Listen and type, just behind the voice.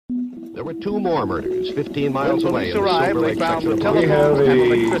There were two more murders 15 miles away. When police arrived, they found the telephone and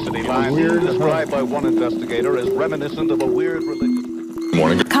electricity line described by one investigator as reminiscent of a weird religion.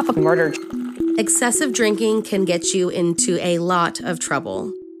 Morning. Cup of murder. Excessive drinking can get you into a lot of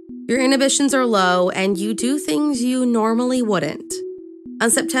trouble. Your inhibitions are low and you do things you normally wouldn't. On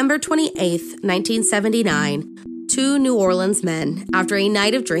September 28th, 1979, two New Orleans men, after a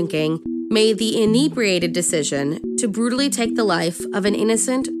night of drinking, made the inebriated decision to brutally take the life of an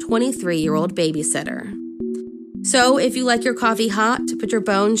innocent 23-year-old babysitter. So if you like your coffee hot but your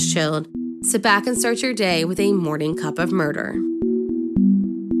bones chilled, sit back and start your day with a morning cup of murder.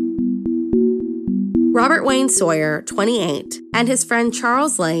 Robert Wayne Sawyer, 28, and his friend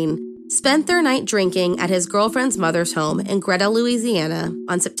Charles Lane spent their night drinking at his girlfriend's mother's home in Greta, Louisiana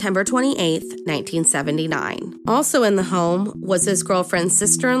on September 28, 1979. Also in the home was his girlfriend's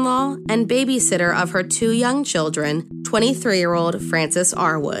sister-in-law and babysitter of her two young children, 23-year-old Frances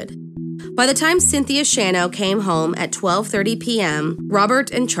Arwood. By the time Cynthia Shano came home at 12:30 p.m.,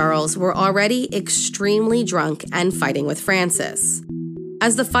 Robert and Charles were already extremely drunk and fighting with Frances.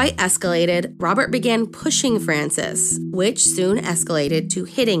 As the fight escalated, Robert began pushing Frances, which soon escalated to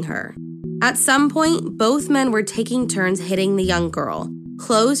hitting her. At some point, both men were taking turns hitting the young girl,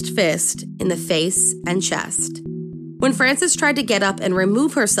 closed fist in the face and chest. When Frances tried to get up and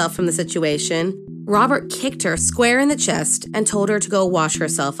remove herself from the situation, Robert kicked her square in the chest and told her to go wash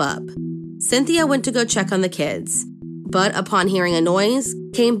herself up. Cynthia went to go check on the kids, but upon hearing a noise,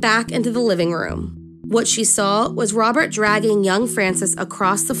 came back into the living room. What she saw was Robert dragging young Frances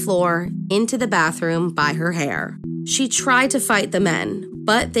across the floor into the bathroom by her hair. She tried to fight the men,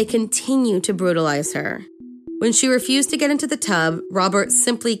 but they continued to brutalize her. When she refused to get into the tub, Robert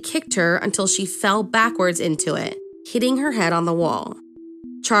simply kicked her until she fell backwards into it, hitting her head on the wall.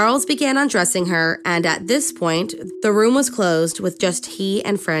 Charles began undressing her, and at this point, the room was closed with just he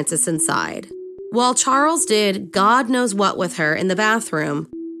and Frances inside. While Charles did God knows what with her in the bathroom,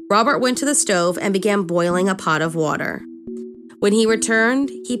 Robert went to the stove and began boiling a pot of water. When he returned,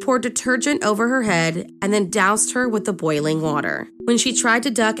 he poured detergent over her head and then doused her with the boiling water. When she tried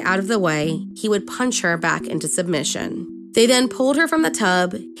to duck out of the way, he would punch her back into submission. They then pulled her from the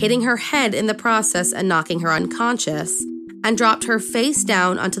tub, hitting her head in the process and knocking her unconscious, and dropped her face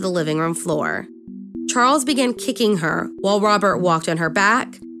down onto the living room floor. Charles began kicking her while Robert walked on her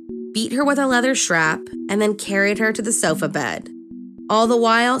back, beat her with a leather strap, and then carried her to the sofa bed. All the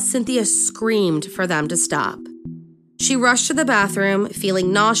while, Cynthia screamed for them to stop. She rushed to the bathroom,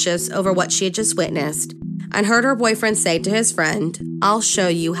 feeling nauseous over what she had just witnessed, and heard her boyfriend say to his friend, "I'll show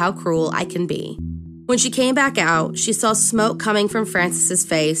you how cruel I can be." When she came back out, she saw smoke coming from Frances's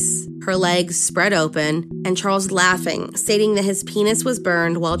face, her legs spread open, and Charles laughing, stating that his penis was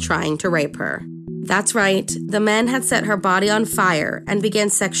burned while trying to rape her. That's right, the men had set her body on fire and began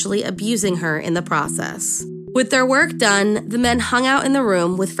sexually abusing her in the process. With their work done, the men hung out in the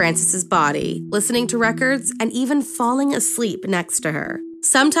room with Frances's body, listening to records and even falling asleep next to her.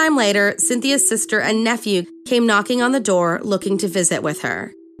 Sometime later, Cynthia's sister and nephew came knocking on the door looking to visit with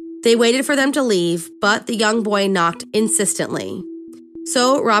her. They waited for them to leave, but the young boy knocked insistently.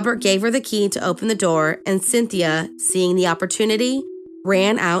 So Robert gave her the key to open the door, and Cynthia, seeing the opportunity,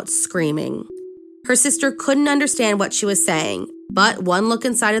 ran out screaming. Her sister couldn't understand what she was saying, but one look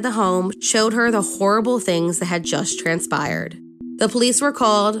inside of the home showed her the horrible things that had just transpired. The police were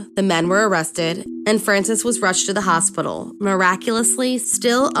called, the men were arrested, and Frances was rushed to the hospital, miraculously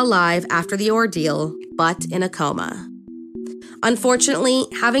still alive after the ordeal, but in a coma. Unfortunately,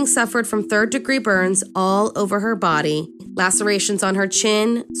 having suffered from third-degree burns all over her body, lacerations on her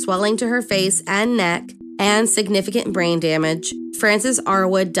chin, swelling to her face and neck, and significant brain damage, Frances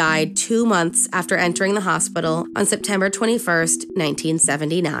Arwood died 2 months after entering the hospital on September 21st,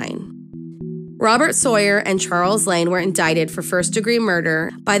 1979. Robert Sawyer and Charles Lane were indicted for first-degree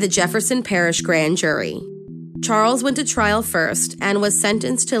murder by the Jefferson Parish Grand Jury. Charles went to trial first and was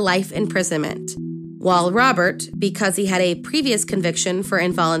sentenced to life imprisonment, while Robert, because he had a previous conviction for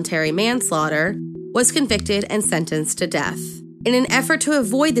involuntary manslaughter, was convicted and sentenced to death. In an effort to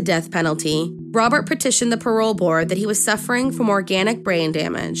avoid the death penalty, Robert petitioned the parole board that he was suffering from organic brain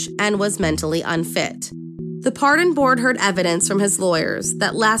damage and was mentally unfit. The pardon board heard evidence from his lawyers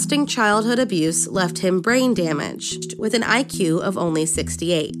that lasting childhood abuse left him brain damaged with an IQ of only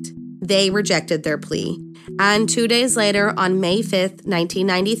 68. They rejected their plea, and 2 days later, on May 5th,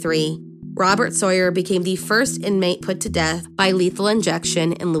 1993, Robert Sawyer became the first inmate put to death by lethal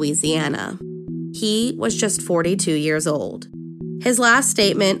injection in Louisiana. He was just 42 years old. His last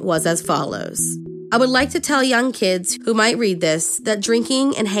statement was as follows: "I would like to tell young kids who might read this that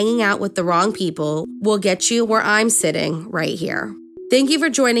drinking and hanging out with the wrong people will get you where I'm sitting right here." Thank you for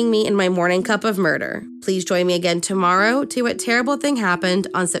joining me in my morning cup of murder. Please join me again tomorrow to What Terrible Thing Happened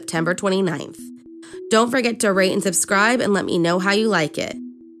on September 29th. Don't forget to rate and subscribe and let me know how you like it.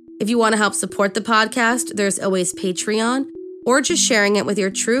 If you want to help support the podcast, there's always Patreon or just sharing it with your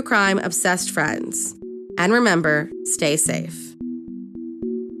true crime obsessed friends. And remember, stay safe.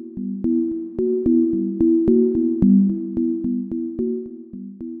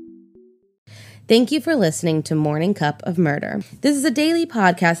 Thank you for listening to Morning Cup of Murder. This is a daily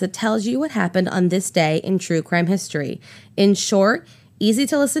podcast that tells you what happened on this day in true crime history. In short, easy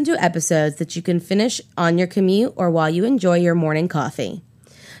to listen to episodes that you can finish on your commute or while you enjoy your morning coffee.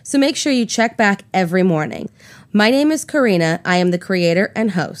 So make sure you check back every morning. My name is Karina. I am the creator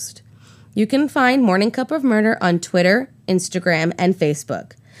and host. You can find Morning Cup of Murder on Twitter, Instagram, and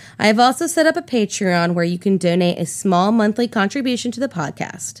Facebook. I have also set up a Patreon where you can donate a small monthly contribution to the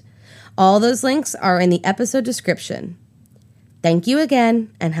podcast. All those links are in the episode description. Thank you again,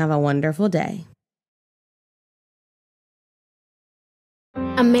 and have a wonderful day.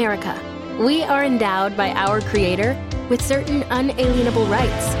 America. We are endowed by our Creator with certain unalienable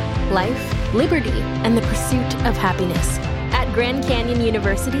rights: life, liberty, and the pursuit of happiness. At Grand Canyon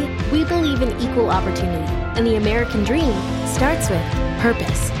University, we believe in equal opportunity, and the American dream starts with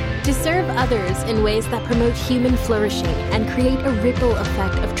purpose. To serve others in ways that promote human flourishing and create a ripple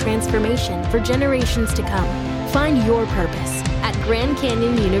effect of transformation for generations to come. Find your purpose at Grand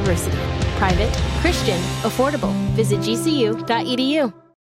Canyon University. Private, Christian, affordable. Visit gcu.edu.